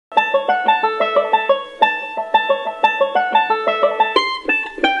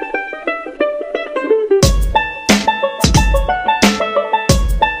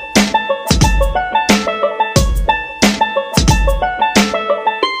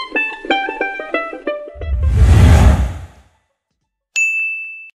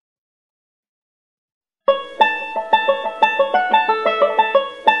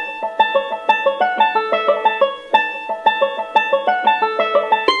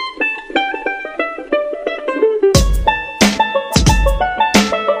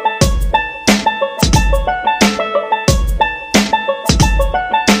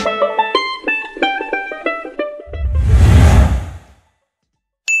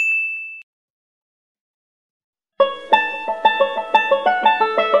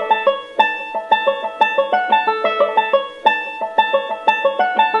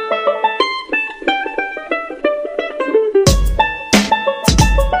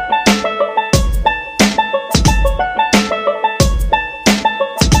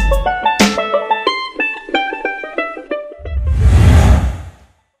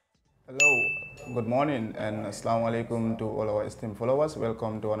morning and assalamu alaikum to all our esteemed followers.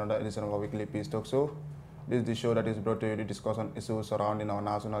 Welcome to another edition of our weekly Peace Talk Show. This is the show that is brought to you to discuss on issues surrounding our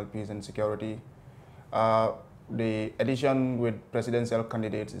national peace and security. The edition with presidential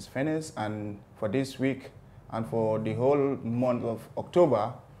candidates is finished, and for this week and for the whole month of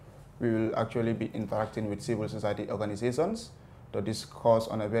October, we will actually be interacting with civil society organizations to discuss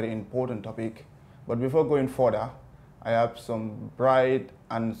on a very important topic. But before going further, I have some bright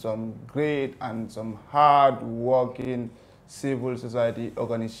and some great and some hard-working civil society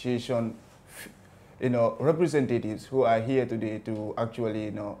organization, representatives who are here today to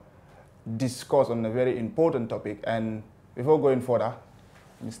actually, discuss on a very important topic. And before going further,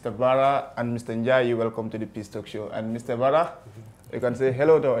 Mr. Bara and Mr. Njai, welcome to the Peace Talk Show. And Mr. Bara, you can say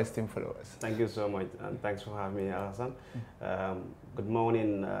hello to our esteemed followers. Thank you so much, and thanks for having me, Hassan. Good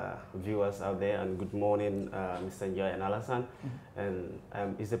morning, viewers out there, and good morning, Mr. Njai and Alasan.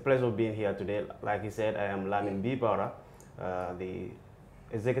 And it's a pleasure being here today. Like he said, I am Lamin B. Bara, the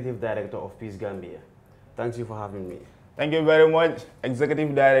Executive Director of Peace Gambia. Thank you for having me. Thank you very much,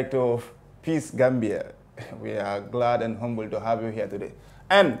 Executive Director of Peace Gambia. We are glad and humbled to have you here today.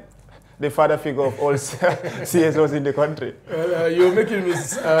 And the father figure of all CSOs in the country. You're making me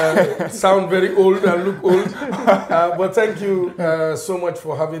sound very old and look old. But thank you so much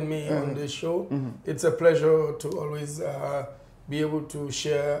for having me on this show. It's a pleasure to always be able to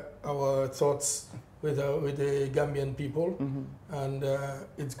share our thoughts with the Gambian people. And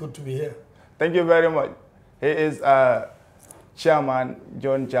it's good to be here. Thank you very much. He is Chairman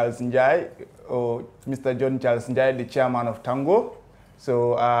John Charles Njai, or Mr. John Charles Njai, the Chairman of Tango.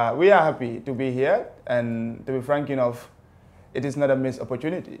 So we are happy to be here, and to be frank enough, it is not a missed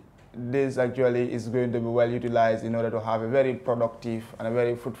opportunity. This actually is going to be well utilized in order to have a very productive and a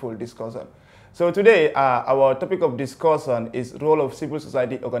very fruitful discussion. So today, our topic of discussion is role of civil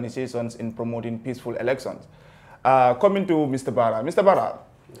society organizations in promoting peaceful elections. Coming to Mr. Bara. Mr. Bara,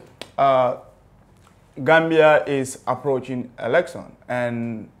 Gambia is approaching election,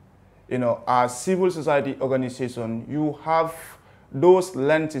 and as civil society organization, you have those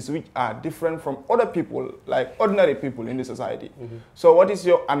lenses which are different from other people, like ordinary people in the society. So what is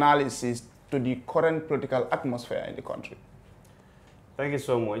your analysis to the current political atmosphere in the country? Thank you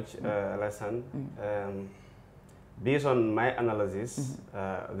so much, Alasan. Based on my analysis,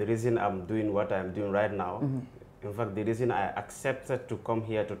 the reason I'm doing what I'm doing right now, in fact, the reason I accepted to come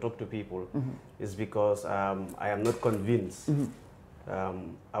here to talk to people is because I am not convinced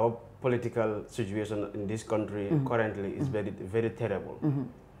our political situation in this country currently is very, very terrible.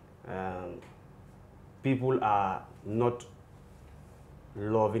 People are not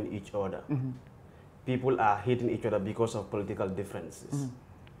loving each other. People are hating each other because of political differences.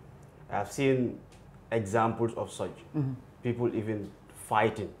 I've seen examples of such. People even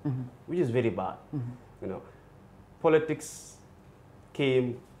fighting, which is very bad. Politics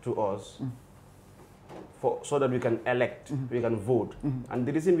came to us so that we can elect, we can vote. And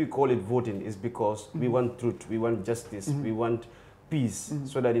the reason we call it voting is because we want truth, we want justice, we want peace,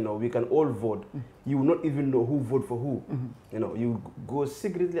 so that we can all vote. You will not even know who vote for who. You go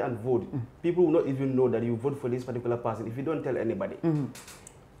secretly and vote. People will not even know that you vote for this particular person if you don't tell anybody.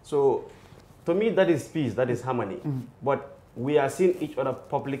 So to me, that is peace, that is harmony. But we are seeing each other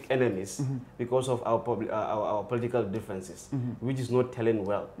public enemies because of our political differences, which is not telling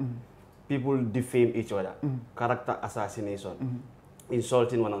well. People defame each other, character assassination,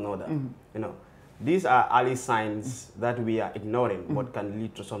 insulting one another. These are early signs that we are ignoring, but can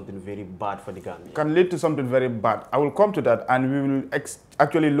lead to something very bad for the Gambia. Can lead to something very bad. I will come to that, and we will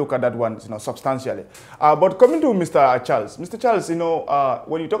actually look at that one, substantially. But coming to Mr. Charles, Mr. Charles,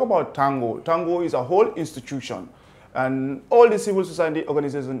 when you talk about Tango, Tango is a whole institution, and all the civil society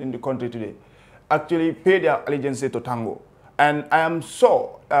organizations in the country today actually pay their allegiance to Tango. And I am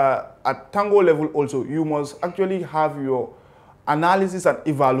sure at Tango level also, you must actually have your analysis and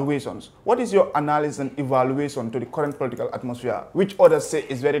evaluations. What is your analysis and evaluation to the current political atmosphere, which others say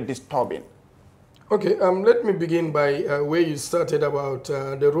is very disturbing? Okay, let me begin by where you started about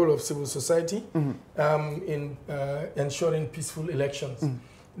the role of civil society in ensuring peaceful elections.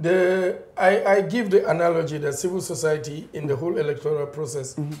 I give the analogy that civil society in the whole electoral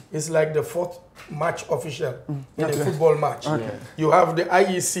process is like the fourth match official in a football match. You have the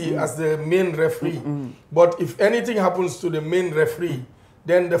IEC as the main referee, but if anything happens to the main referee,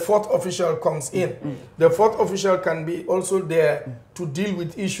 then the fourth official comes in. The fourth official can be also there to deal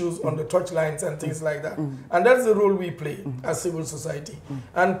with issues on the touchlines and things like that. And that's the role we play as civil society.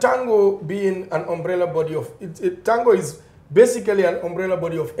 And Tango being an umbrella body of, Tango is basically an umbrella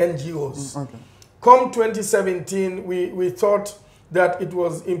body of NGOs. Come 2017, we thought that it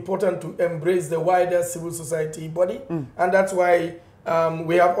was important to embrace the wider civil society body, and that's why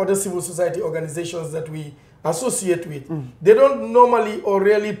we have other civil society organizations that we associate with. They don't normally or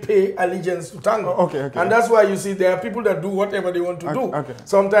rarely pay allegiance to Tango. And that's why you see there are people that do whatever they want to do.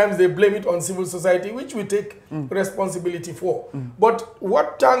 Sometimes they blame it on civil society, which we take responsibility for. But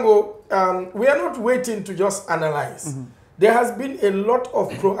what Tango, we are not waiting to just analyze. There has been a lot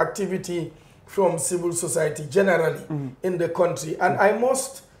of proactivity from civil society generally in the country. And I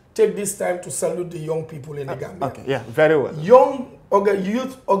must take this time to salute the young people in the Gambia. Yeah, very well.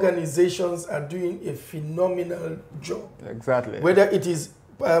 Youth organizations are doing a phenomenal job. Exactly. Whether it is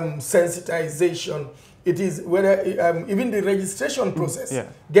sensitization, it is whether even the registration process,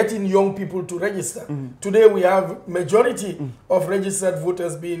 getting young people to register. Today we have majority of registered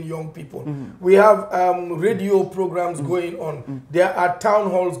voters being young people. We have radio programs going on. There are town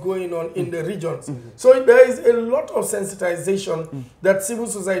halls going on in the regions. So there is a lot of sensitization that civil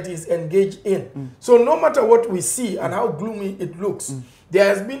society is engaged in. So no matter what we see and how gloomy it looks, there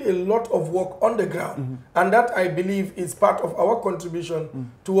has been a lot of work on the ground. And that, I believe, is part of our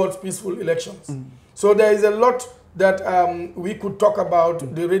contribution towards peaceful elections. So there is a lot that we could talk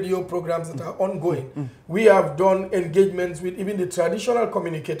about, the radio programs that are ongoing. We have done engagements with even the traditional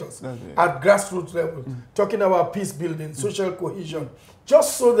communicators at grassroots level, talking about peace building, social cohesion,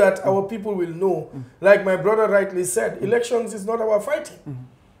 just so that our people will know, like my brother rightly said, elections is not about fighting.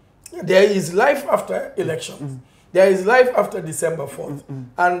 There is life after elections. There is life after December 4th.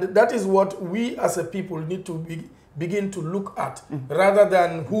 And that is what we as a people need to begin to look at, rather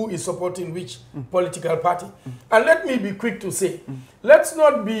than who is supporting which political party. And let me be quick to say, let's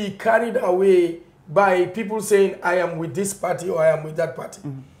not be carried away by people saying, I am with this party or I am with that party.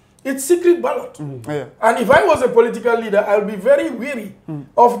 It's secret ballot. And if I was a political leader, I'll be very weary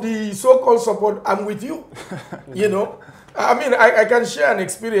of the so-called support, I'm with you. You know? I mean, I can share an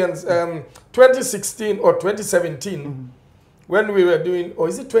experience. 2016 or 2017, when we were doing, or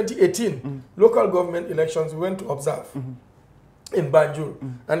is it 2018, local government elections, we went to observe in Banjul,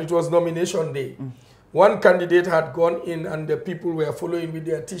 and it was nomination day. One candidate had gone in, and the people were following with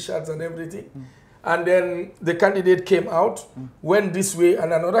their T-shirts and everything. And then the candidate came out, went this way,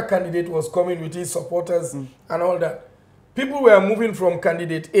 and another candidate was coming with his supporters and all that. People were moving from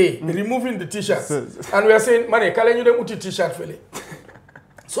candidate A, removing the T-shirts, and we are saying, "Mane, kalen you dem uti T-shirt fele."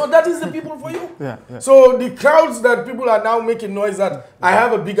 So that is the people for you. So the crowds that people are now making noise that I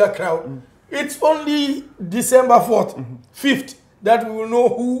have a bigger crowd, it's only December 4th, 5th that we will know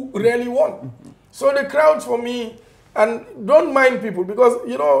who really won. So the crowds for me, and don't mind people, because,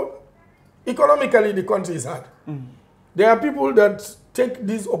 you know, economically the country is hard. There are people that take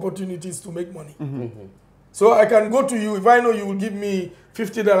these opportunities to make money. So I can go to you, if I know you will give me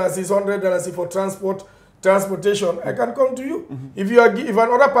 $50, $100 for transportation, I can come to you. If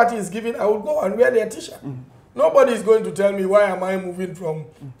another party is giving, I will go and wear their T-shirt. Nobody is going to tell me why am I moving from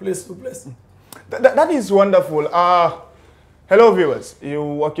place to place. That is wonderful. Hello viewers,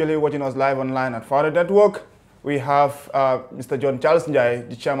 you actually watching us live online at Father Network. We have Mr. John Charles Njai,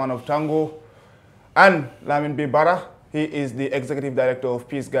 the chairman of Tango, and Lamin B. Bara. He is the executive director of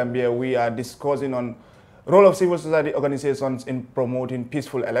Peace Gambia. We are discussing on role of civil society organizations in promoting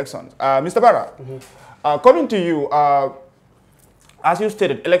peaceful elections. Mr. Bara, coming to you, as you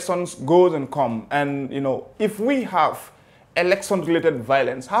stated, elections goes and come, and you know, if we have election-related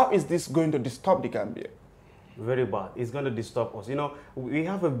violence, how is this going to disturb the Gambia? Very bad. It's going to disturb us. You know, we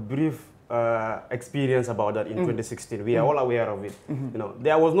have a brief experience about that in 2016. We are all aware of it. You know,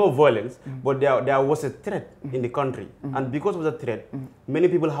 there was no violence, but there was a threat in the country, and because of the threat, many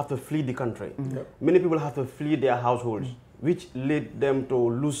people have to flee the country. Many people have to flee their households, which led them to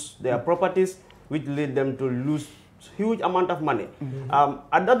lose their properties, which led them to lose huge amount of money.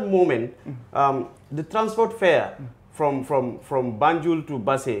 At that moment, the transport fare from Banjul to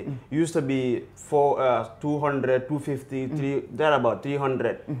Basse used to be for 200, 250, thereabout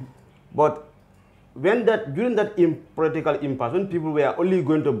 300. But when during that political impasse, when people were only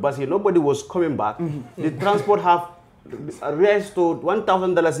going to Basse, nobody was coming back, the transport have raised to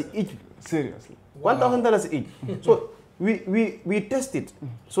 $1,000 each. Seriously? $1,000 each. So we test it.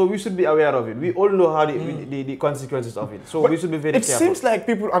 So we should be aware of it. We all know how the consequences of it. So we should be very careful. It seems like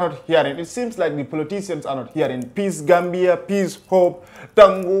people are not hearing. It seems like the politicians are not hearing. Peace Gambia, Peace Hope,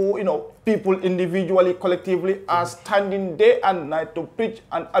 Tango, you know, people individually, collectively are standing day and night to preach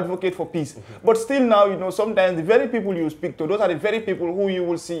and advocate for peace. But still now, you know, sometimes the very people you speak to, those are the very people who you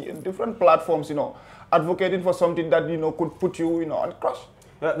will see in different platforms, you know, advocating for something that, you know, could put you, you know, on crush.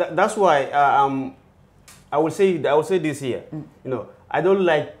 That's why I will say this here. You know, I don't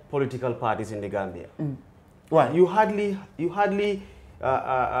like political parties in the Gambia. Why? You hardly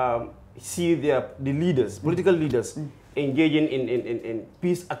see the leaders, political leaders, engaging in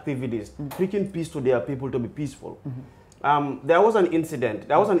peace activities, preaching peace to their people to be peaceful. There was an incident,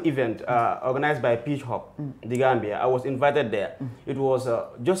 there was an event organized by Peace Hub, the Gambia. I was invited there. It was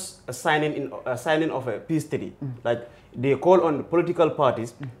just a signing of a peace treaty. Like they call on the political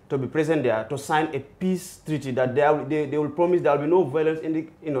parties to be present there to sign a peace treaty that they will promise there will be no violence in the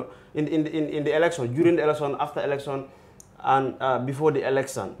in the election, during the election, after election, and before the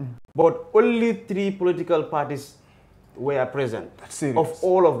election. But only 3 political parties were present. That's serious. Of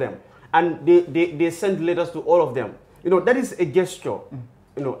all of them, and they sent letters to all of them. That is a gesture.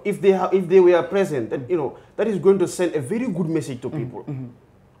 If they were present, that, that is going to send a very good message to people.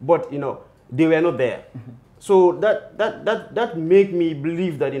 But they were not there. So that make me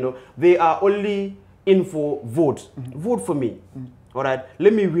believe that they are only in for votes. Vote for me. All right,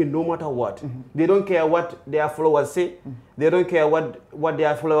 let me win no matter what. They don't care what their followers say. They don't care what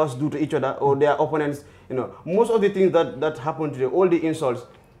their followers do to each other or their opponents. Most of the things that happen today, all the insults,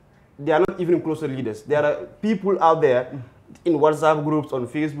 they are not even close to leaders. There are people out there in WhatsApp groups, on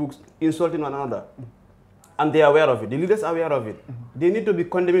Facebook, insulting one another. And they are aware of it. The leaders are aware of it. They need to be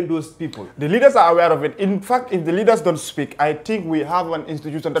condemning those people. The leaders are aware of it. In fact, if the leaders don't speak, I think we have an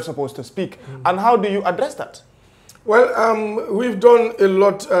institution that's supposed to speak. And how do you address that? Well, we've done a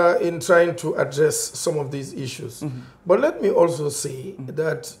lot in trying to address some of these issues. But let me also say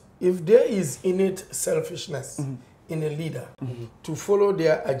that if there is innate selfishness in a leader to follow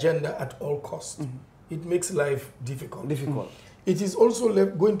their agenda at all costs, it makes life difficult. It is also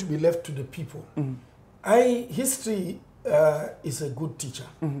going to be left to the people. History is a good teacher.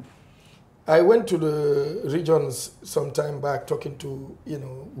 I went to the regions some time back talking to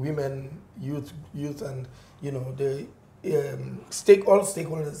women, youth, and the all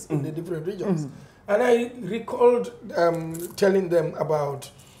stakeholders in the different regions, and I recalled telling them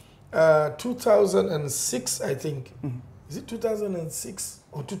about 2006, I think. Is it 2006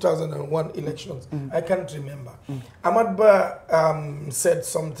 or 2001 elections? I can't remember. Ahmad Ba said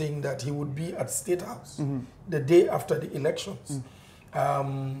something that he would be at State House the day after the elections.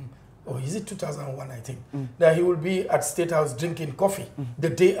 Or is it 2001, I think? That he will be at State House drinking coffee the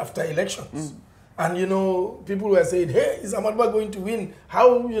day after elections. And people were saying, hey, is Ahmad Ba going to win?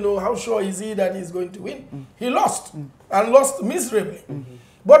 How sure is he that he's going to win? He lost, and lost miserably.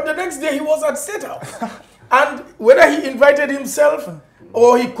 But the next day he was at State House. And whether he invited himself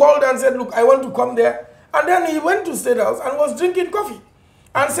or he called and said, look, I want to come there. And then he went to State House and was drinking coffee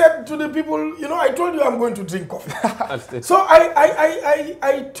and said to the people, I told you I'm going to drink coffee. So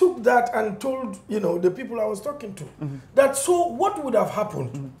I took that and told, the people I was talking to, that so what would have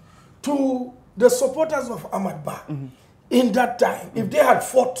happened to the supporters of Ahmad Ba in that time if they had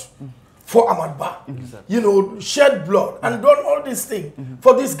fought for Ahmad Ba, shed blood and done all these things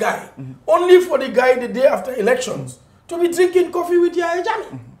for this guy, only for the guy the day after elections to be drinking coffee with Yahya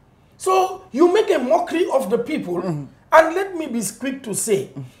Jammeh. So you make a mockery of the people, and let me be quick to say,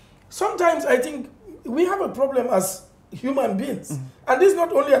 sometimes I think we have a problem as human beings, and this is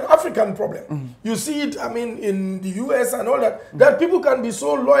not only an African problem. You see it, in the US and all that, that people can be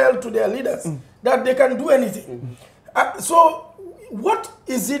so loyal to their leaders that they can do anything. So what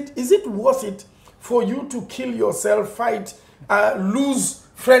is it? Is it worth it for you to kill yourself, fight, lose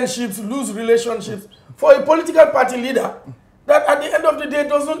friendships, lose relationships for a political party leader that at the end of the day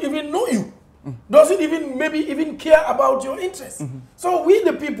doesn't even know you, doesn't even maybe even care about your interests? So we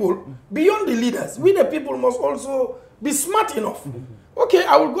the people, beyond the leaders, we the people must also be smart enough. Okay,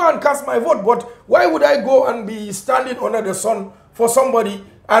 I will go and cast my vote, but why would I go and be standing under the sun for somebody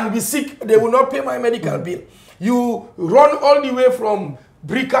and be sick? They will not pay my medical bill. You run all the way from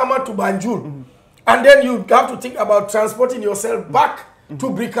Brikama to Banjul, and then you have to think about transporting yourself back to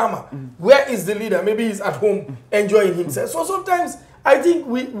Brikama. Where is the leader? Maybe he's at home enjoying himself. So sometimes I think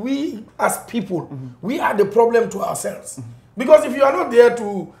we as people, we are the problem to ourselves. Because if you are not there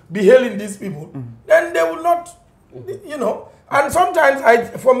to be hailing these people, then they will not, And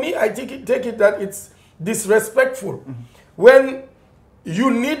sometimes, for me, I take it that it's disrespectful. When you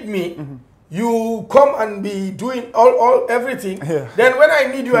need me, you come and be doing everything. Then when I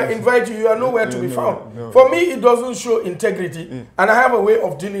need you, I invite you, you are nowhere to be found. For me, it doesn't show integrity. And I have a way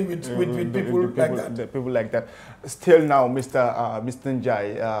of dealing with people like that. People like that. Still now, Mr.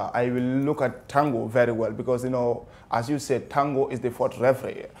 Njai, I will look at Tango very well because, as you said, Tango is the fourth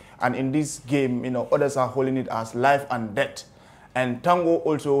referee. And in this game, others are holding it as life and death. And Tango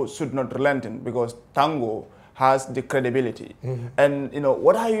also should not relent because Tango has the credibility. And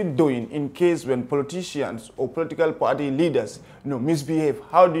what are you doing in case when politicians or political party leaders misbehave?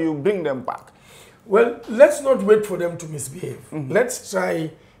 How do you bring them back? Well, let's not wait for them to misbehave. Let's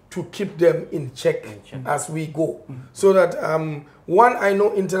try to keep them in check as we go. So that, one, I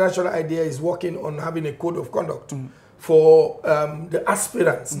know International IDEA is working on having a code of conduct for the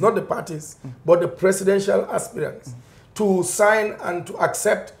aspirants, not the parties, but the presidential aspirants, to sign and to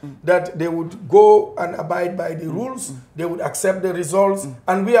accept that they would go and abide by the rules, they would accept the results,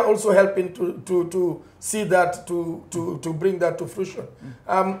 and we are also helping to see that, to bring that to fruition.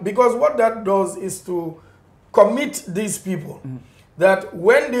 Because what that does is to commit these people that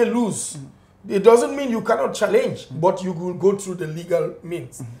when they lose, it doesn't mean you cannot challenge, but you will go through the legal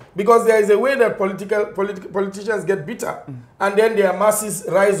means. Because there is a way that politicians get bitter, and then their masses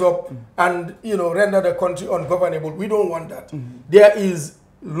rise up and, you know, render the country ungovernable. We don't want that. There is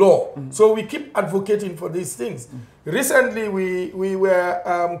law. So we keep advocating for these things. Recently, we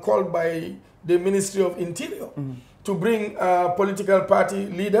were called by the Ministry of Interior to bring political party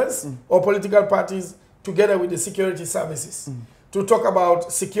leaders or political parties together with the security services to talk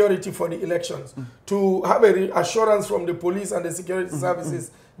about security for the elections, to have a assurance from the police and the security services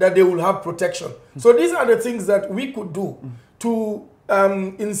that they will have protection. So these are the things that we could do to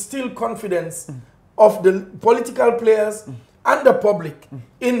instill confidence of the political players and the public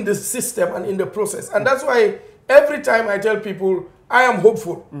in the system and in the process. And that's why every time I tell people, I am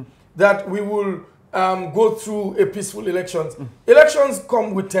hopeful that we will go through a peaceful elections. Elections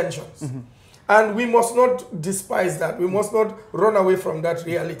come with tensions. And we must not despise that. We must not run away from that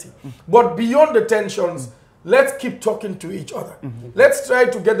reality. But beyond the tensions, let's keep talking to each other. Let's try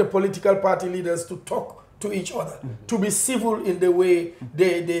to get the political party leaders to talk to each other, to be civil in the way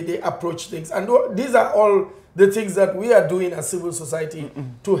they approach things. And these are all the things that we are doing as civil society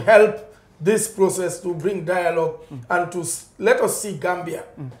to help this process, to bring dialogue and to let us see Gambia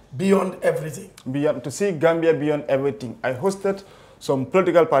beyond everything. To see Gambia beyond everything. I hosted some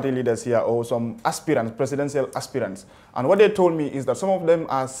political party leaders here, or some aspirants, presidential aspirants. And what they told me is that some of them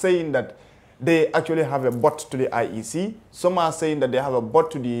are saying that they actually have a bot to the IEC. Some are saying that they have a bot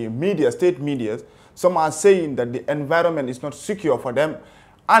to the media, state media. Some are saying that the environment is not secure for them.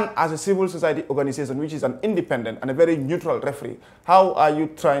 And as a civil society organization, which is an independent and a very neutral referee, how are you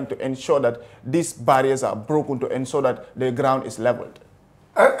trying to ensure that these barriers are broken, to ensure that the ground is leveled?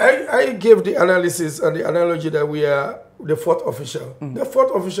 I gave the analysis and the analogy that we are the fourth official. The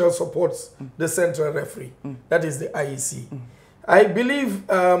fourth official supports the central referee, that is the IEC. I believe,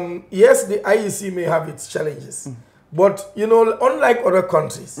 yes, the IEC may have its challenges, but, you know, unlike other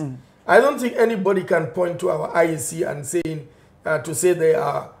countries, I don't think anybody can point to our IEC and say they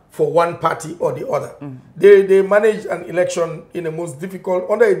are for one party or the other. They managed an election in the most difficult,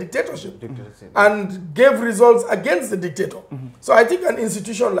 under a dictatorship, and gave results against the dictator. So I think an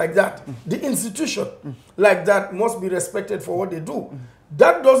institution like that, the institution like that must be respected for what they do.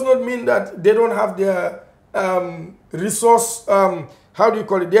 That does not mean that they don't have their resource, how do you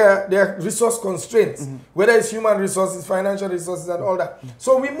call it, their resource constraints, whether it's human resources, financial resources, and all that.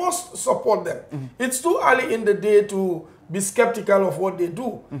 So we must support them. It's too early in the day to be skeptical of what they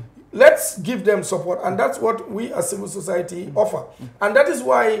do. Let's give them support, and that's what we as civil society offer. And that is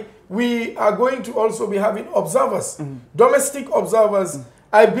why we are going to also be having observers, domestic observers.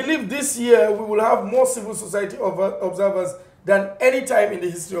 I believe this year we will have more civil society observers than any time in the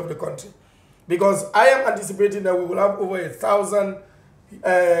history of the country. Because I am anticipating that we will have over 1,000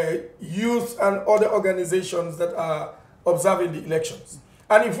 youth and other organizations that are observing the elections.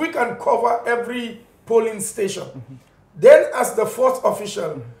 And if we can cover every polling station, then as the fourth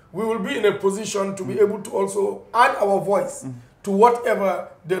official, we will be in a position to be able to also add our voice to whatever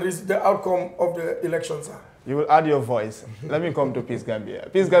the outcome of the elections are. You will add your voice. Let me come to Peace Gambia.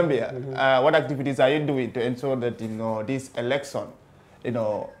 Peace Gambia, what activities are you doing to ensure that, you know, this election, you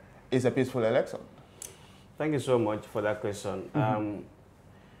know, is a peaceful election? Thank you so much for that question.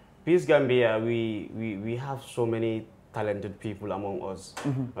 Peace Gambia, we have so many talented people among us.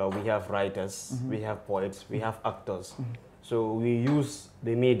 We have writers, we have poets, we have actors. So we use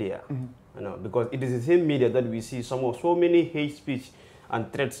the media, you know, because it is the same media that we see so many hate speech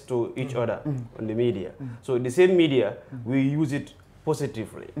and threats to each other on the media. So the same media, we use it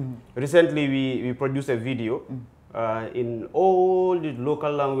positively. Recently, we produced a video in all the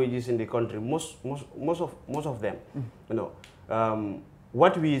local languages in the country, most of them, you know.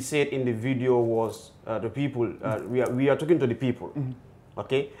 What we said in the video was the people, we are talking to the people,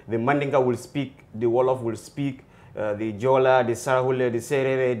 okay? The Mandinka will speak, the Wolof will speak, the Jola, the Sarahule, the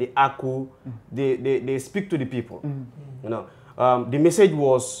Serere, the Aku, they speak to the people, you know. The message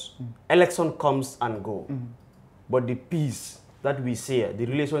was, election comes and go, but the peace that we share, the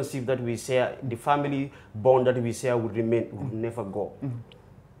relationship that we share, the family bond that we share will remain, will never go.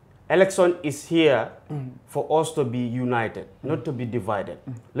 Election is here for us to be united, not to be divided.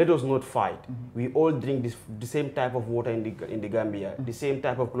 Let us not fight. We all drink the same type of water in the Gambia, the same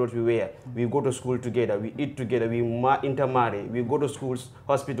type of clothes we wear. We go to school together, we eat together, we intermarry, we go to schools,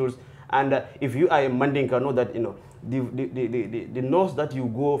 hospitals. And if you are a Mandinka, know that the nurse that you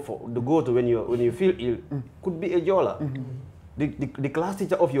go to when you feel ill could be a Jola. The class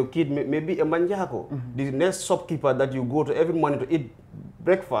teacher of your kid may be a Manjako. The next shopkeeper that you go to every morning to eat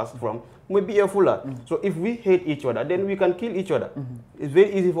breakfast from may be a Fuller. So if we hate each other, then we can kill each other. It's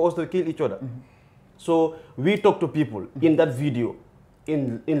very easy for us to kill each other. So we talk to people in that video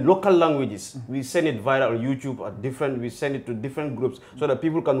in local languages. We send it viral on YouTube or we send it to different groups so that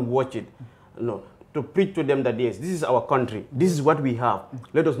people can watch it. To preach to them that yes, this is our country. This is what we have.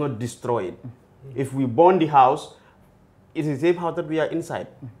 Let us not destroy it. If we burn the house, it is the same house that we are inside.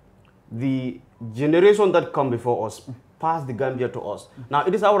 The generation that come before us pass the Gambia to us. Now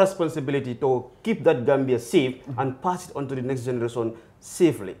it is our responsibility to keep that Gambia safe and pass it on to the next generation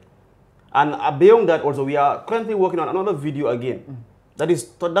safely. And beyond that also, we are currently working on another video again.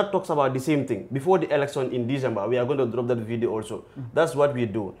 That talks about the same thing. Before the election in December, we are going to drop that video also. That's what we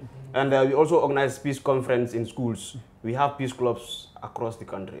do. And we also organize peace conference in schools. We have peace clubs across the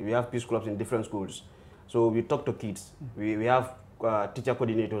country. We have peace clubs in different schools. So we talk to kids. We have teacher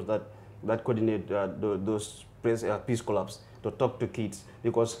coordinators that coordinate those peace clubs to talk to kids.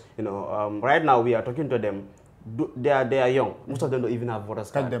 Because right now we are talking to them. They are young. Most of them don't even have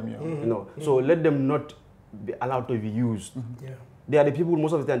voters card. So let them not be allowed to be used. They are the people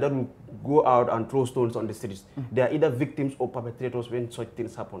most of the time that will go out and throw stones on the streets. They are either victims or perpetrators when such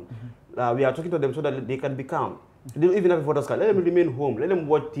things happen. We are talking to them so that they can be calm. They don't even have a voters card. Let them remain home. Let them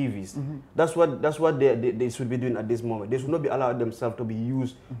watch TVs. That's what they should be doing at this moment. They should not be allowed themselves to be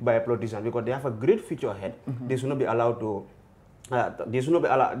used by a politician because they have a great future ahead. They should not be allowed to. They should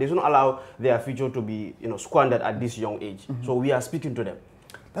not allow their future to be squandered at this young age. So we are speaking to them.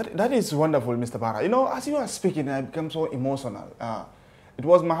 That is wonderful, Mr. Bara. As you are speaking, I become so emotional. It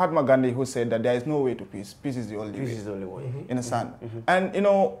was Mahatma Gandhi who said that there is no way to peace. Peace is the only way. Peace is the only way. Understand? And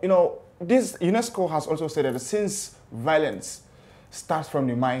this UNESCO has also said that since violence starts from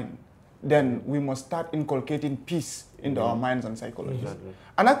the mind, then we must start inculcating peace into our minds and psychology.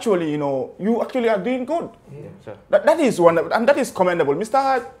 And actually, you actually are doing good. Sure. That is wonderful and that is commendable,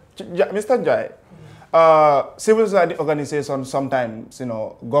 Mr. Jai. Civil society organizations sometimes,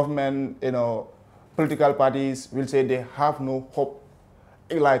 government, political parties will say they have no hope.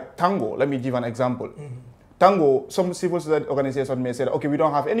 Like Tango, let me give an example. Tango, some civil society organizations may say, okay, we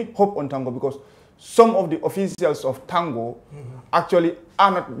don't have any hope on Tango because some of the officials of Tango actually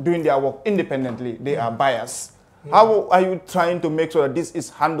are not doing their work independently. They are biased. How are you trying to make sure that this is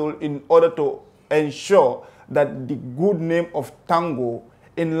handled in order to ensure that the good name of Tango,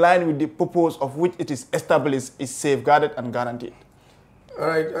 in line with the purpose of which it is established, is safeguarded and guaranteed? All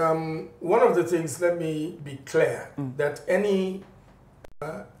right. One of the things, let me be clear, that any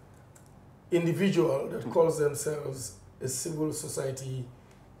individual that calls themselves a civil society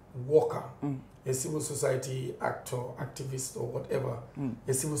worker, a civil society actor, activist, or whatever,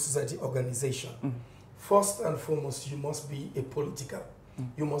 a civil society organization, first and foremost, you must be apolitical.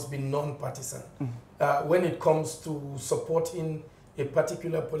 You must be non-partisan. When it comes to supporting a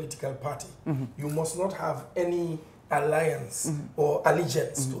particular political party, you must not have any alliance or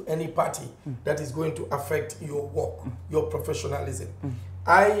allegiance to any party that is going to affect your work, your professionalism.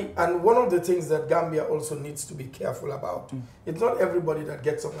 And one of the things that Gambia also needs to be careful about, it's not everybody that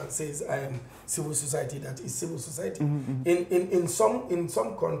gets up and says, I am civil society, that is civil society. In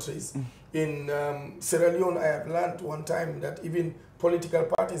some countries, in Sierra Leone, I have learned one time that even political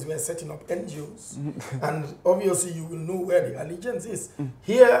parties were setting up NGOs. And obviously you will know where the allegiance is.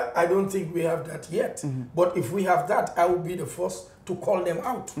 Here, I don't think we have that yet. But if we have that, I will be the first to call them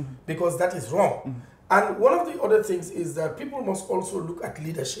out because that is wrong. And one of the other things is that people must also look at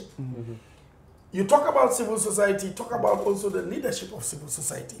leadership. You talk about civil society, talk about also the leadership of civil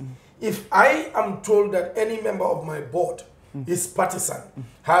society. If I am told that any member of my board is partisan,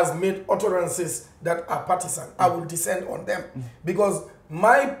 has made utterances that are partisan, I will descend on them. Because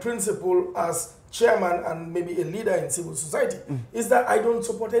my principle as chairman and maybe a leader in civil society is that I don't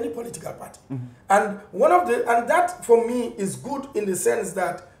support any political party. And that for me is good in the sense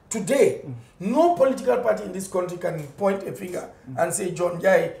that today, no political party in this country can point a finger and say John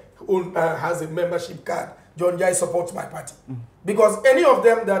Jai has a membership card. John Jai supports my party. Because any of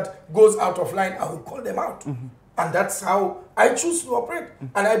them that goes out of line, I will call them out. And that's how I choose to operate.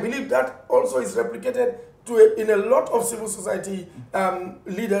 And I believe that also is replicated in a lot of civil society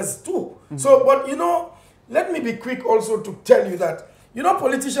leaders too. So, but let me be quick also to tell you that You know,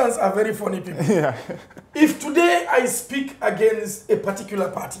 politicians are very funny people. Yeah. If today I speak against a particular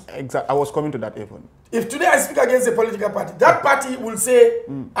party. Exactly. I was coming to that even. If today I speak against a political party, that party will say,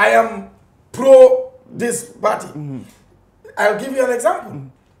 I am pro this party. I'll give you an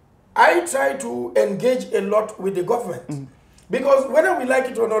example. I try to engage a lot with the government. Because whether we like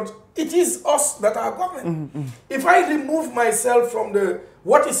it or not, it is us that are government. If I remove myself from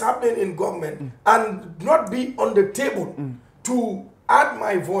what is happening in government and not be on the table to add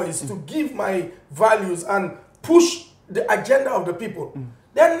my voice, to give my values and push the agenda of the people,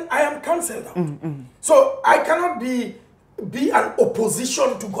 then I am cancelled out. So I cannot be an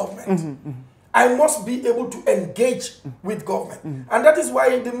opposition to government. I must be able to engage with government. And that is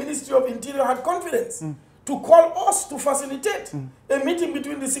why the Ministry of Interior had confidence to call us to facilitate a meeting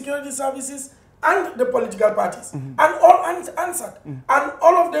between the security services and the political parties. And all answered. And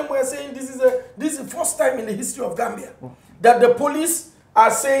all of them were saying this is the first time in the history of Gambia that the police are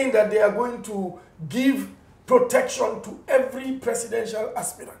saying that they are going to give protection to every presidential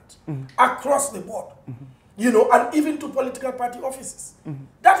aspirant across the board. You know, and even to political party offices.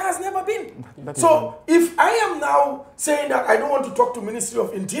 That has never been. So if I am now saying that I don't want to talk to Ministry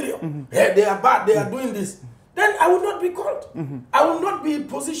of Interior, hey, they are bad, they are doing this, then I will not be called. I will not be in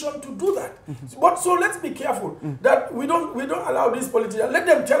position to do that. But so let's be careful that we don't allow these politicians. Let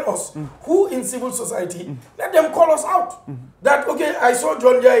them tell us who in civil society. Let them call us out. That okay, I saw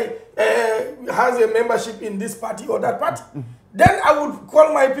John Jay has a membership in this party or that party. Then I would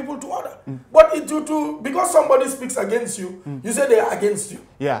call my people to order. But because somebody speaks against you, you say they are against you.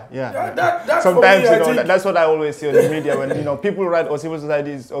 Yeah. That's sometimes for me, that's what I always see on the media when people write or civil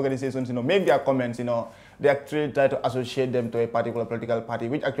societies organizations make their comments. They actually try to associate them to a particular political party,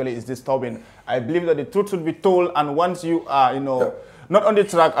 which actually is disturbing. I believe that the truth should be told, and once you are not on the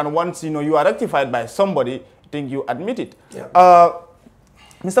track, and once you are rectified by somebody, I think you admit it. Yeah.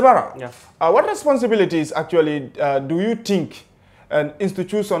 Mr. Barra, what responsibilities actually do you think an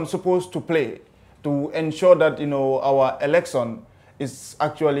institution is supposed to play to ensure that our election is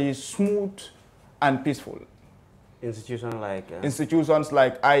actually smooth and peaceful? Institutions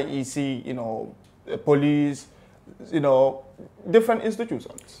like IEC, police, different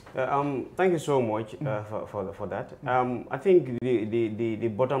institutions. Thank you so much for that. I think the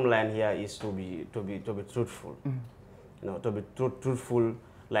bottom line here is to be truthful. To be truthful.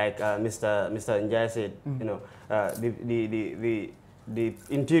 Like Mr. Njai said, the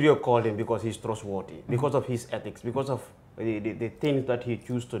Interior called him because he's trustworthy, because of his ethics, because of the things that he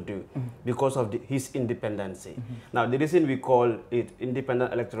chooses to do, because of his independency. Now, the reason we call it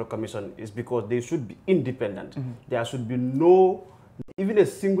Independent Electoral Commission is because they should be independent. There should be even a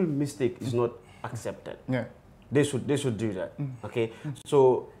single mistake is not accepted. Yeah. They should do that. Okay,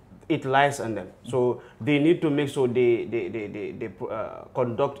 so it lies on them. So they need to make sure they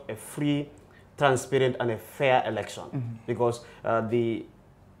conduct a free, transparent, and a fair election, because the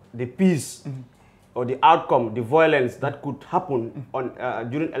peace or the outcome, the violence that could happen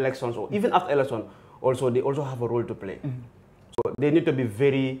during elections or even after election, they also have a role to play. So they need to be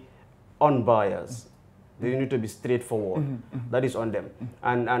very unbiased. They need to be straightforward. That is on them.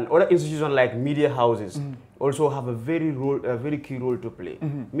 And other institutions like media houses also have a very key role to play.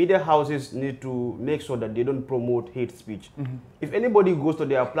 Media houses need to make sure that they don't promote hate speech. If anybody goes to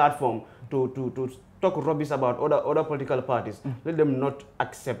their platform to talk rubbish about other political parties, let them not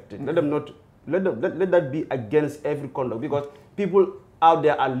accept it. Let that be against every conduct, because people out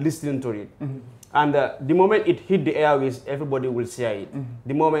there are listening to it. And the moment it hit the airways, everybody will share it.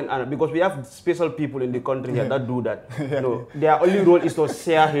 The moment, because we have special people in the country here that do that. Their only role is to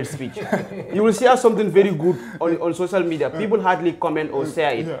share hate speech. You will share something very good on social media. People hardly comment or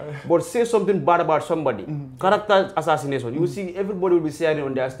share it. But say something bad about somebody, character assassination, you will see everybody will be sharing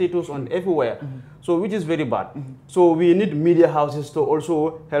on their status, on everywhere. So which is very bad. So we need media houses to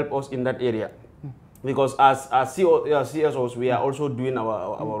also help us in that area. Because as CSOs, we are also doing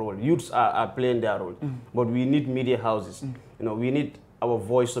our role. Youths are playing their role. But we need media houses. We need our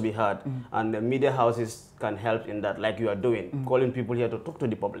voice to be heard. And the media houses can help in that, like you are doing, calling people here to talk to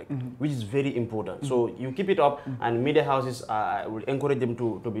the public, which is very important. So you keep it up, and media houses, I will encourage them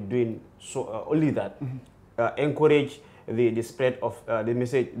to be doing only that. Encourage the spread of the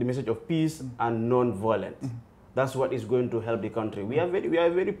message of peace and non-violence. That's what is going to help the country. We are a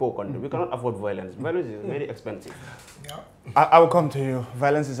very poor country. We cannot afford violence. Violence is very expensive. Yeah. I will come to you.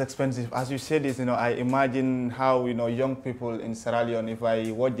 Violence is expensive. As you said this, I imagine how young people in Sierra Leone, if I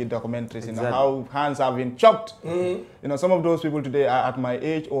watch the documentaries, how hands have been chopped. Some of those people today are at my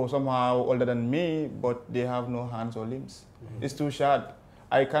age or somehow older than me, but they have no hands or limbs. It's too sad.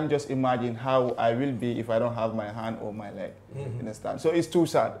 I can't just imagine how I will be if I don't have my hand or my leg. Understand? So it's too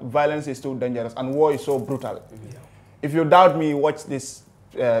sad. Violence is too dangerous, and war is so brutal. If you doubt me, watch these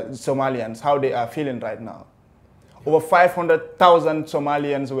Somalians, how they are feeling right now. Over 500,000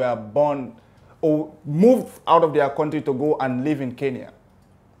 Somalians were born or moved out of their country to go and live in Kenya.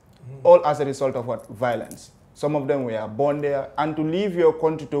 All as a result of what? Violence. Some of them were born there, and to leave your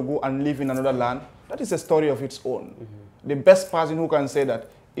country to go and live in another land, that is a story of its own. The best person who can say that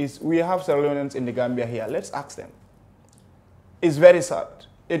is, we have Sierra Leoneans in the Gambia here. Let's ask them. It's very sad.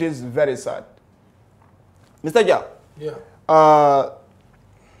 It is very sad. Mr. Jal,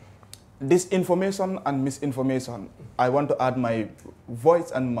 disinformation and misinformation, I want to add my voice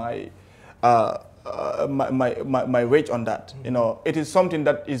and my my weight on that. You know, it is something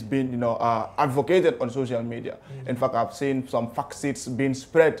that is being, you know, advocated on social media. In fact, I've seen some fact sheets being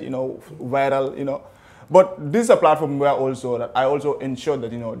spread, you know, viral, you know. But this is a platform where also that I also ensure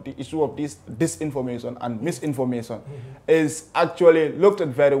that, you know, the issue of this disinformation and misinformation is actually looked at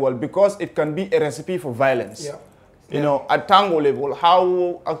very well, because it can be a recipe for violence. You know, at Tango level,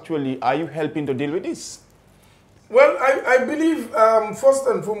 how actually are you helping to deal with this? Well, I believe first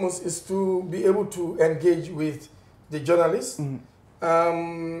and foremost is to be able to engage with the journalists.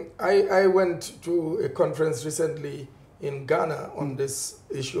 I went to a conference recently in Ghana on this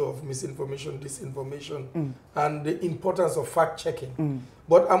issue of misinformation, disinformation, and the importance of fact-checking.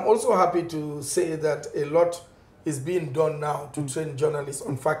 But I'm also happy to say that a lot is being done now to train journalists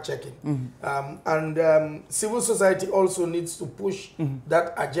on fact-checking. And civil society also needs to push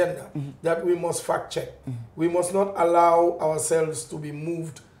that agenda, that we must fact-check. We must not allow ourselves to be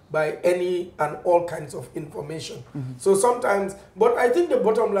moved by any and all kinds of information. So sometimes, but I think the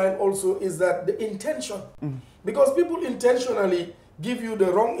bottom line also is that the intention, because people intentionally give you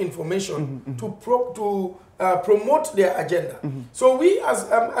the wrong information to promote their agenda. So we as,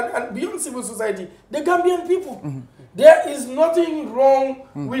 and beyond civil society, the Gambian people, there is nothing wrong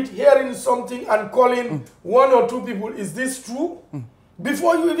with hearing something and calling one or two people, is this true?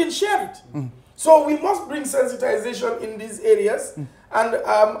 Before you even share it. So we must bring sensitization in these areas and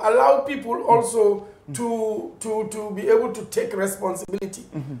allow people also to be able to take responsibility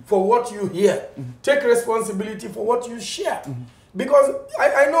for what you hear. Take responsibility for what you share. Because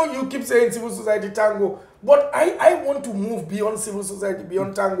I know you keep saying civil society Tango, but I want to move beyond civil society,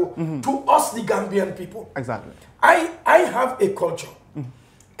 beyond Tango, to us, the Gambian people. Exactly. I have a culture.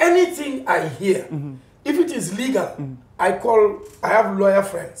 Anything I hear, if it is legal, I have lawyer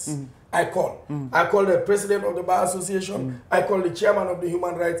friends. I call the president of the Bar Association. I call the chairman of the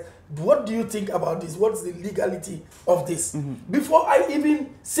Human Rights. What do you think about this? What's the legality of this? Before I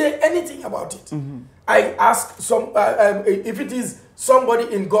even say anything about it, I ask some, if it is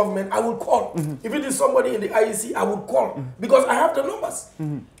somebody in government, I will call. If it is somebody in the IEC, I will call. Because I have the numbers.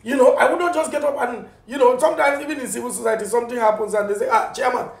 You know, I would not just get up and, you know, sometimes even in civil society, something happens and they say,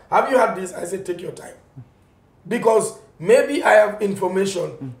 chairman, have you had this? I say, take your time. Because maybe I have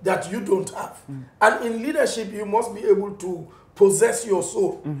information that you don't have. And in leadership, you must be able to possess your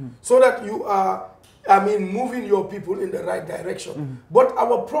soul so that you are, moving your people in the right direction. But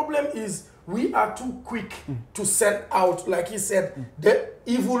our problem is we are too quick to send out, like he said, the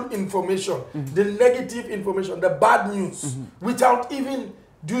evil information, the negative information, the bad news, without even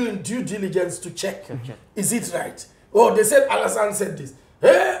doing due diligence to check. Is it right? Oh, they said Alassane said this.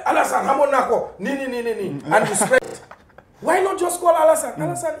 Hey, Alassane, hamonako, ni. And you spread it. Why not just call Alassane?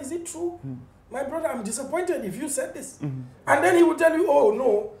 Alassane, is it true? My brother, I'm disappointed if you said this. And then he will tell you, oh,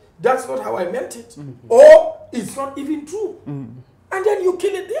 no, that's not how I meant it. Or it's not even true. And then you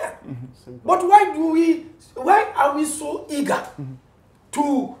kill it there. But why are we so eager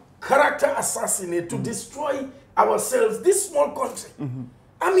to character assassinate, to destroy ourselves, this small country?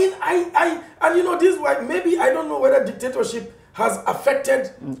 I mean, and you know, this is why maybe I don't know whether dictatorship has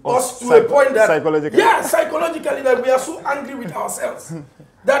affected us to a point that, psychologically, that we are so angry with ourselves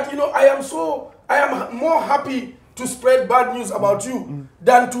that, you know, I am more happy to spread bad news about you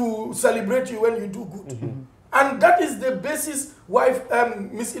than to celebrate you when you do good. And that is the basis why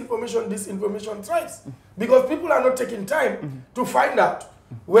misinformation, disinformation thrives. Because people are not taking time to find out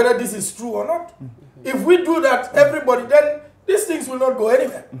whether this is true or not. If we do that, everybody, then these things will not go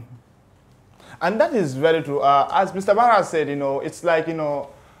anywhere. And that is very true. As Mr. Barra said, you know, it's like, you know,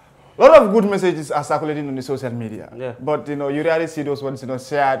 a lot of good messages are circulating on the social media. But, you know, you rarely see those ones, you know,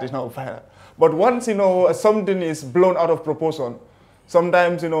 shared, you know, viral. But once, you know, something is blown out of proportion,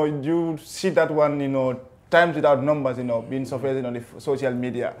 sometimes, you know, you see that one, you know, times without numbers, you know, being surfacing on the social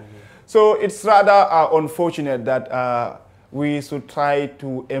media. So it's rather unfortunate that we should try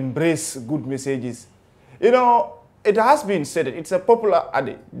to embrace good messages. You know, it has been said, it's a popular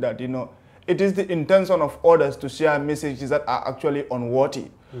adage that, you know, it is the intention of others to share messages that are actually unworthy.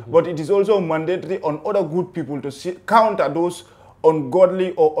 But it is also mandatory on other good people to counter those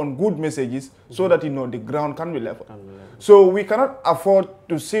ungodly or ungood messages so that, you know, the ground can be level. So we cannot afford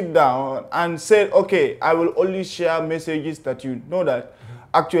to sit down and say, okay, I will only share messages that you know that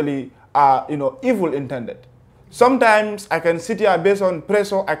actually are, you know, evil intended. Sometimes I can sit here based on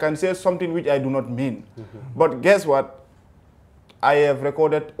pressure, I can say something which I do not mean. But guess what? I have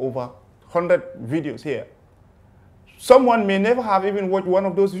recorded over 100 videos here. Someone may never have even watched one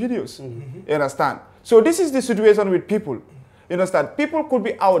of those videos. You understand? So this is the situation with people. You understand? People could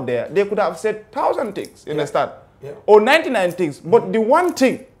be out there, they could have said 1,000 things, you understand? Or 99 things, but the one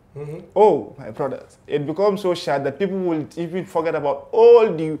thing, oh, my brothers, it becomes so sad that people will even forget about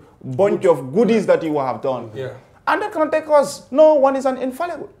all the bunch of goodies that you have done. And that cannot take us. No one is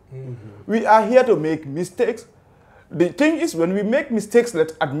infallible. We are here to make mistakes. The thing is, when we make mistakes,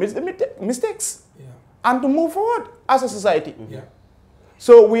 let's admit the mistakes and to move forward as a society.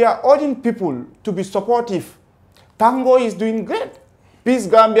 So we are urging people to be supportive. Tango is doing great. Peace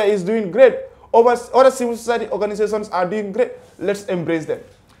Gambia is doing great. Other civil society organizations are doing great. Let's embrace them.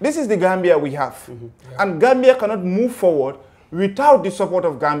 This is the Gambia we have. And Gambia cannot move forward without the support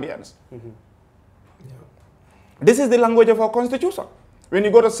of Gambians. This is the language of our constitution. When you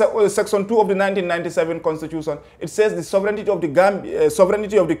go to section 2 of the 1997 constitution, it says the sovereignty of the Gambia,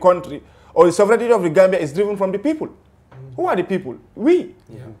 sovereignty of the country, or the sovereignty of the Gambia is driven from the people. Who are the people? We.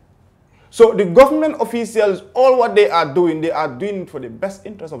 So the government officials, all what they are doing it for the best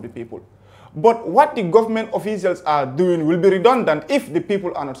interest of the people. But what the government officials are doing will be redundant if the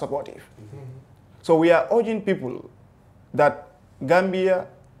people are not supportive. So we are urging people that Gambia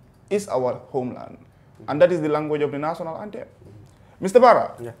is our homeland. And that is the language of the national anthem. Mr.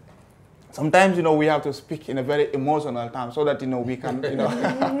 Barra, sometimes, you know, we have to speak in a very emotional term so that, you know, we can, you know.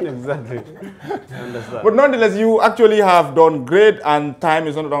 Exactly. Understand. But nonetheless, you actually have done great, and time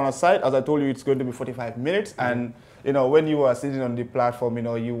is not on our side. As I told you, it's going to be 45 minutes. And, you know, when you are sitting on the platform, you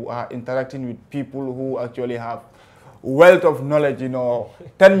know, you are interacting with people who actually have wealth of knowledge, you know.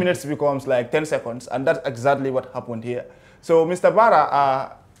 10 minutes becomes like 10 seconds. And that's exactly what happened here. So, Mr.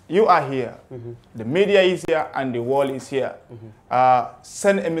 Barra, you are here, the media is here, and the world is here.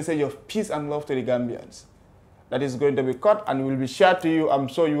 Send a message of peace and love to the Gambians. That is going to be cut and will be shared to you. I'm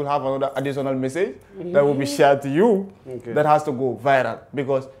sure you will have another additional message that will be shared to you that has to go viral.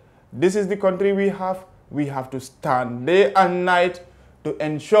 Because this is the country we have. We have to stand day and night to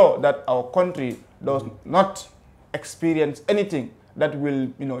ensure that our country does not experience anything that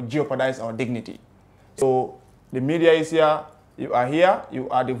will, you know, jeopardize our dignity. So the media is here. You are here, you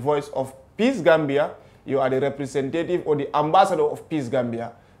are the voice of Peace Gambia, you are the representative or the ambassador of Peace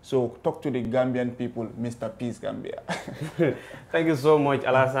Gambia. So talk to the Gambian people, Mr. Peace Gambia. Thank you so much,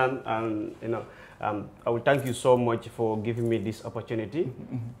 Alassane, and you know, I will thank you so much for giving me this opportunity.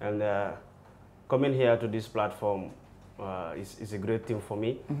 And coming here to this platform is a great thing for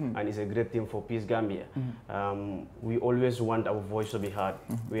me, and it's a great thing for Peace Gambia. We always want our voice to be heard.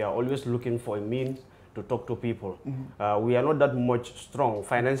 We are always looking for a means to talk to people. We are not that much strong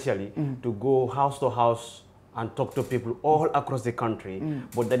financially to go house to house and talk to people all across the country,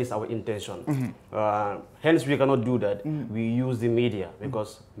 but that is our intention. Hence, we cannot do that. We use the media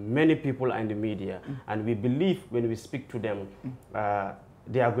because many people are in the media, and we believe when we speak to them,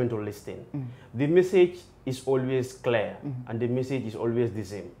 they are going to listen. The message is always clear, and the message is always the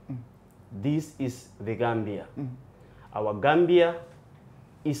same. This is the Gambia. Our Gambia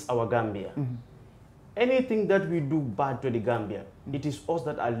is our Gambia. Anything that we do bad to the Gambia, it is us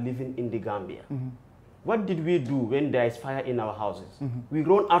that are living in the Gambia. What did we do when there is fire in our houses? We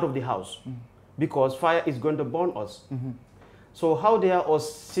run out of the house because fire is going to burn us. So how dare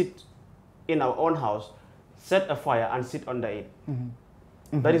us sit in our own house, set a fire and sit under it?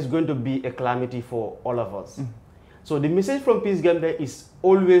 That is going to be a calamity for all of us. So the message from Peace Gambia is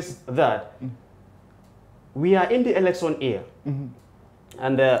always that we are in the election year.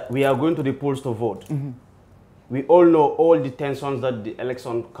 And we are going to the polls to vote. We all know all the tensions that the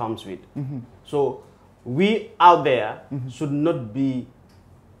election comes with. So we out there should not be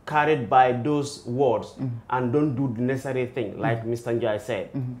carried by those words and don't do the necessary thing, like Mr. Njai said.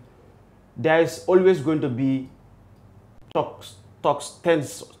 There is always going to be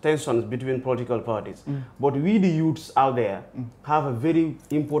tensions between political parties. But we, the youths out there, have a very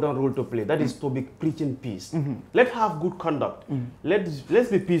important role to play. That is to be preaching peace. Let's have good conduct. Let's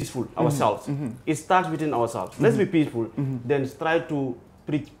be peaceful ourselves. It starts within ourselves. Let's be peaceful. Then try to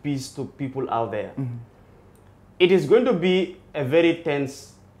preach peace to people out there. It is going to be a very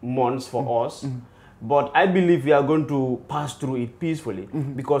tense month for us. But I believe we are going to pass through it peacefully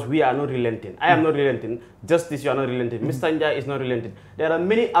because we are not relenting. I am not relenting. Justice, you are not relenting. Mr. Njai is not relenting. There are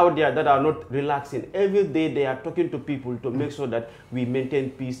many out there that are not relaxing. Every day they are talking to people to make sure that we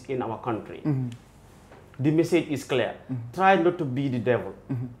maintain peace in our country. The message is clear. Try not to be the devil.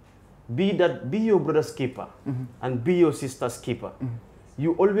 Be your brother's keeper and be your sister's keeper.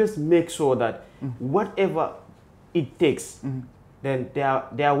 You always make sure that whatever it takes, then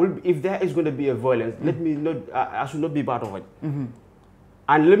there will be, if there is going to be a violence, let me not, I should not be part of it.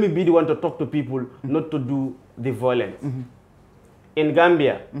 And let me be the one to talk to people not to do the violence. In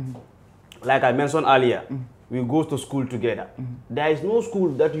Gambia, like I mentioned earlier, we go to school together. There is no school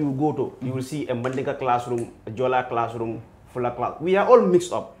that you go to, you will see a Mandinka classroom, a Jola classroom, Fula class. We are all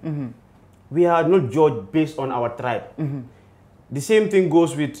mixed up. We are not judged based on our tribe. The same thing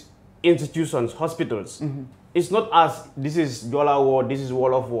goes with institutions, hospitals. It's not as this is Jola ward, this is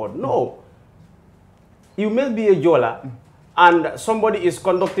Wolof ward. No. You may be a Jola and somebody is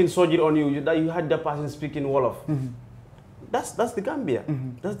conducting surgery on you, that you had the person speaking Wolof. That's the Gambia.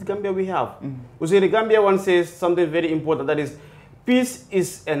 That's the Gambia we have. We say the Gambia one says something very important, that is, peace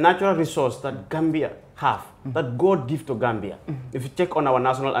is a natural resource that Gambia have, that God gives to Gambia. If you check on our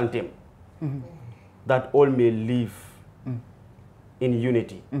national anthem, that all may live in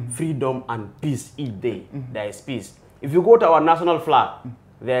unity, freedom and peace each day. There is peace. If you go to our national flag,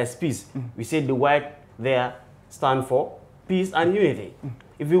 there is peace. We say the white there stand for peace and unity.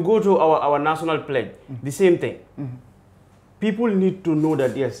 If you go to our national pledge, the same thing. People need to know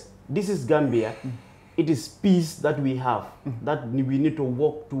that yes, this is Gambia. It is peace that we have, that we need to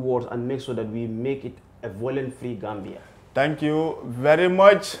work towards and make sure that we make it a violent-free Gambia. Thank you very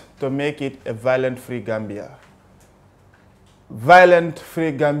much to make it a violent-free Gambia.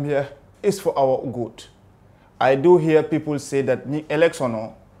 Violent-free Gambia is for our good. I do hear people say that ni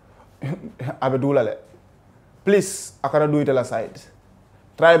election abedulale. Please, I cannot do it aside.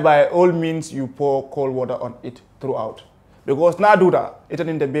 Try by all means you pour cold water on it throughout. Because na do that, it's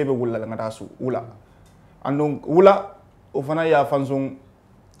in the baby wula ngatasu wula. And wula ufana ya fansung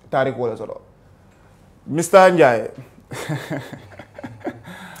tarik wala soro. Mr. Njai,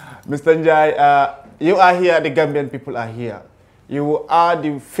 Mr. Njai, you are here, the Gambian people are here. You are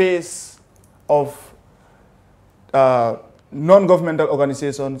the face of non-governmental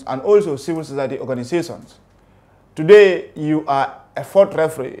organizations and also civil society organizations. Today, you are a fourth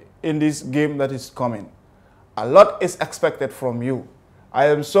referee in this game that is coming. A lot is expected from you. I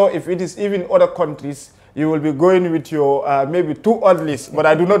am sure if it is even other countries, you will be going with your maybe 2 odd lists, but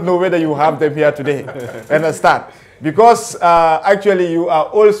I do not know whether you have them here today. Understand? Because actually you are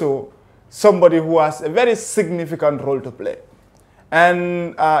also somebody who has a very significant role to play.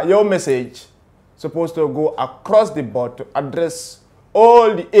 And your message supposed to go across the board to address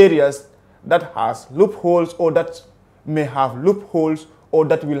all the areas that has loopholes or that may have loopholes or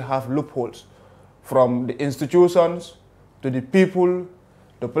that will have loopholes, from the institutions to the people,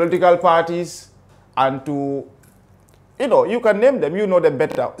 the political parties, and to, you can name them, you know them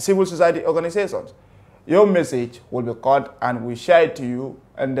better, civil society organizations. Your message will be caught and we share it to you,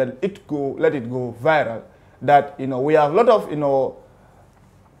 and then let it go viral. That, we have a lot of,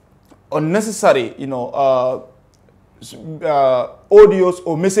 unnecessary, audios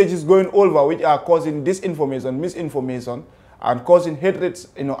or messages going over which are causing disinformation, misinformation, and causing hatred,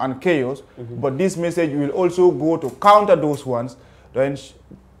 and chaos. But this message will also go to counter those ones,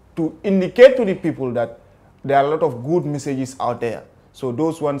 to indicate to the people that there are a lot of good messages out there. So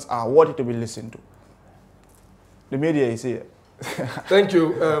those ones are worthy to be listened to. The media is here. Thank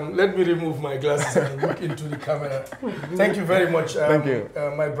you. Let me remove my glasses and look into the camera. Thank you very much, Thank you.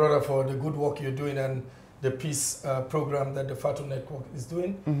 My brother, for the good work you're doing and the peace program that the Fatu Network is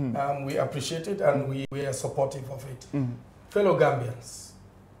doing. We appreciate it and we are supportive of it. Fellow Gambians,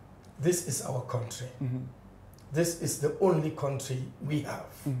 this is our country. This is the only country we have.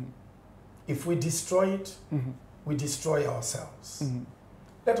 If we destroy it, we destroy ourselves.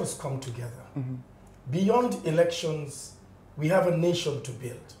 Let us come together. Beyond elections, we have a nation to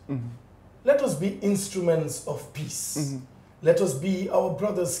build. Let us be instruments of peace. Let us be our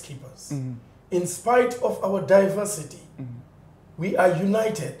brothers' keepers. In spite of our diversity, we are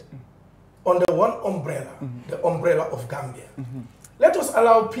united under one umbrella, the umbrella of Gambia. Let us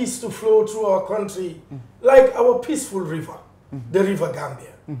allow peace to flow through our country like our peaceful river, the River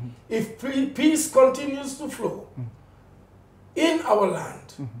Gambia. If peace continues to flow in our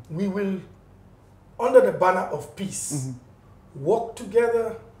land, we will, under the banner of peace, work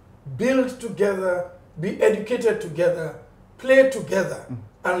together, build together, be educated together, play together,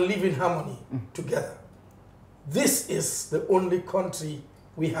 and live in harmony together. This is the only country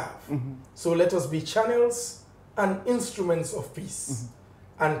we we have. So let us be channels and instruments of peace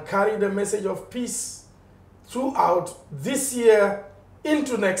and carry the message of peace throughout this year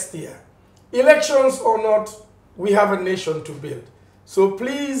into next year. Elections or not, we have a nation to build. So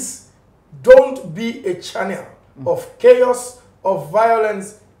please don't be a channel of chaos, of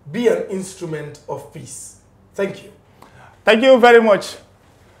violence, be an instrument of peace. Thank you. Thank you very much.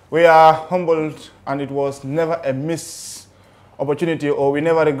 We are humbled, and it was never a missed opportunity, or we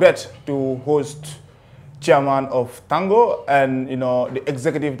never regret to host Chairman of Tango and the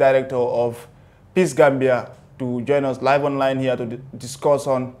Executive Director of Peace Gambia to join us live online here to discuss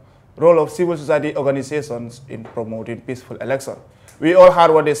on role of civil society organizations in promoting peaceful election. We all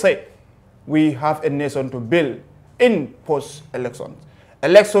heard what they said. We have a nation to build in post-elections.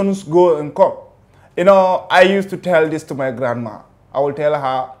 Elections go and come. I used to tell this to my grandma. I will tell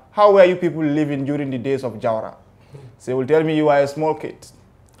her, how were you people living during the days of Jawara? She will tell me, you are a small kid.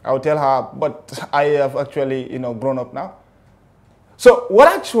 I will tell her, but I have actually, grown up now. So what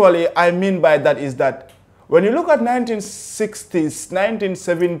actually I mean by that is that when you look at 1960s,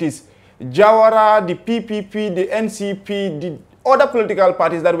 1970s, Jawara, the PPP, the NCP, the other political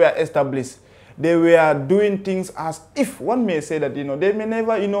parties that were established, they were doing things as if one may say that, they may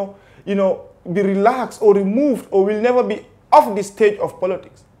never, be relaxed or removed or will never be off the stage of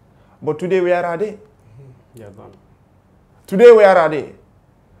politics. But today, where are they? They are gone. Today, where are they?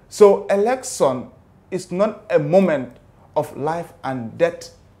 So election is not a moment of life and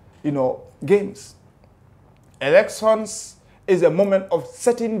death, games. Elections is a moment of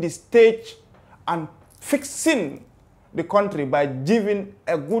setting the stage and fixing the country by giving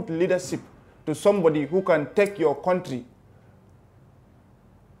a good leadership to somebody who can take your country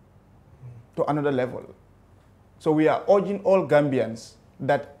to another level. So we are urging all Gambians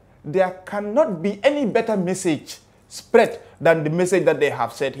that there cannot be any better message spread than the message that they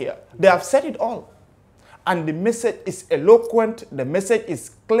have said here. They have said it all. And the message is eloquent, the message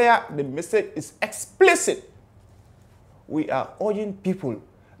is clear, the message is explicit. We are urging people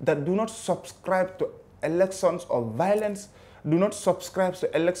that do not subscribe to elections of violence, do not subscribe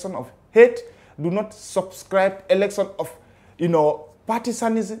to election of hate, do not subscribe to election of,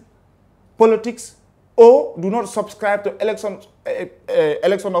 partisanism, politics, or do not subscribe to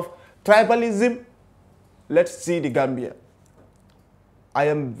election of tribalism. Let's see the Gambia. I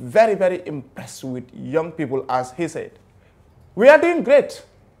am very, very impressed with young people, as he said. We are doing great.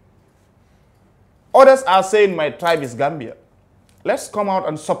 Others are saying my tribe is Gambia. Let's come out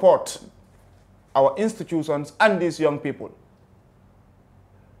and support our institutions and these young people.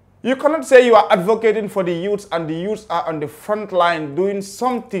 You cannot say you are advocating for the youths and the youths are on the front line doing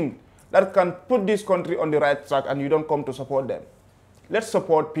something that can put this country on the right track and you don't come to support them. Let's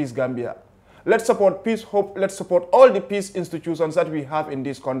support Peace Gambia. Let's support Peace Hope. Let's support all the peace institutions that we have in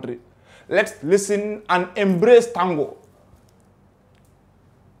this country. Let's listen and embrace Tango.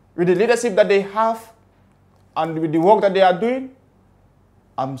 With the leadership that they have and with the work that they are doing,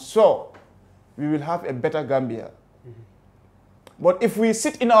 I'm sure we will have a better Gambia. But if we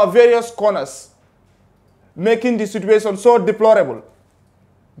sit in our various corners, making the situation so deplorable,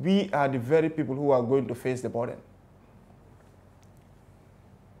 we are the very people who are going to face the burden.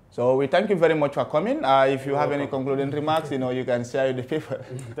 So we thank you very much for coming. If you have any concluding remarks, you can share with the people.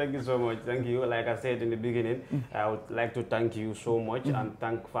 Thank you so much. Thank you. Like I said in the beginning, I would like to thank you so much and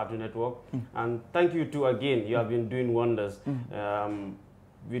thank Fatu Network. And thank you too again. You have been doing wonders.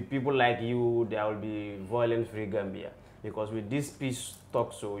 With people like you, there will be violence-free Gambia. Because with this peace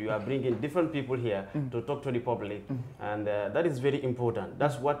talk show, you are bringing different people here to talk to the public. And that is very important.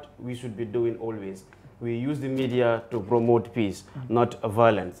 That's what we should be doing always. We use the media to promote peace, not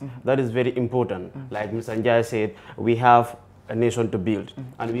violence. That is very important. Like Mr. Njai said, we have a nation to build.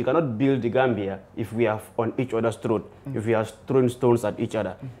 And we cannot build the Gambia if we are on each other's throat, if we are throwing stones at each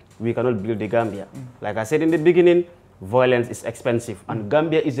other. We cannot build the Gambia. Like I said in the beginning, violence is expensive. And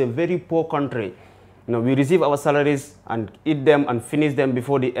Gambia is a very poor country. We receive our salaries and eat them and finish them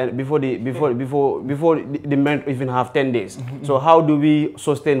before the month even have 10 days. So how do we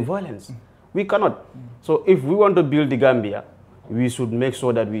sustain violence? We cannot. So if we want to build the Gambia, we should make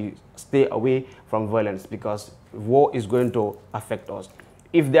sure that we stay away from violence because war is going to affect us.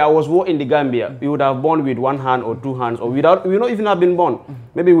 If there was war in the Gambia, we would have born with one hand or two hands, or we would not even have been born.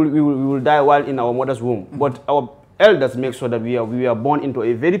 Maybe we will die while in our mother's womb. But our elders make sure that we are born into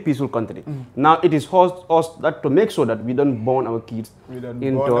a very peaceful country. Now it is us that to make sure that we don't born our kids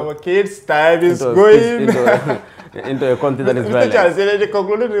our kids. Time is going into a country that is violent.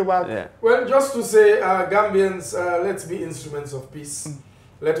 Yeah. Well, just to say, Gambians, let's be instruments of peace.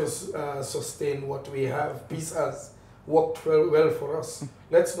 Let us sustain what we have. Peace has worked well for us.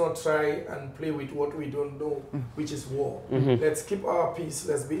 let's not try and play with what we don't know, which is war. Let's keep our peace.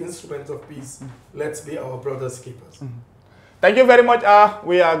 Let's be instruments of peace. Let's be our brothers' keepers. Thank you very much.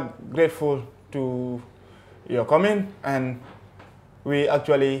 We are grateful to your coming, and we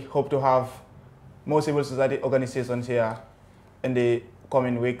actually hope to have more civil society organizations here in the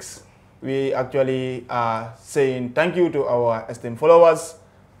coming weeks. We actually are saying thank you to our esteemed followers,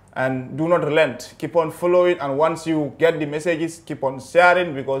 and do not relent. Keep on following, and once you get the messages, keep on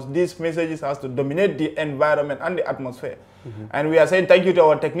sharing, because these messages has to dominate the environment and the atmosphere. And we are saying thank you to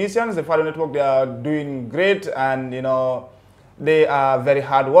our technicians. The Fado Network, they are doing great, and you know, they are very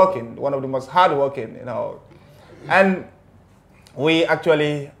hardworking, one of the most hardworking, you know. And we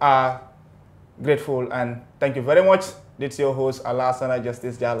actually are grateful, and thank you very much. It's your host, Alasana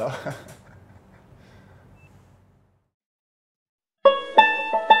Justice Jallo.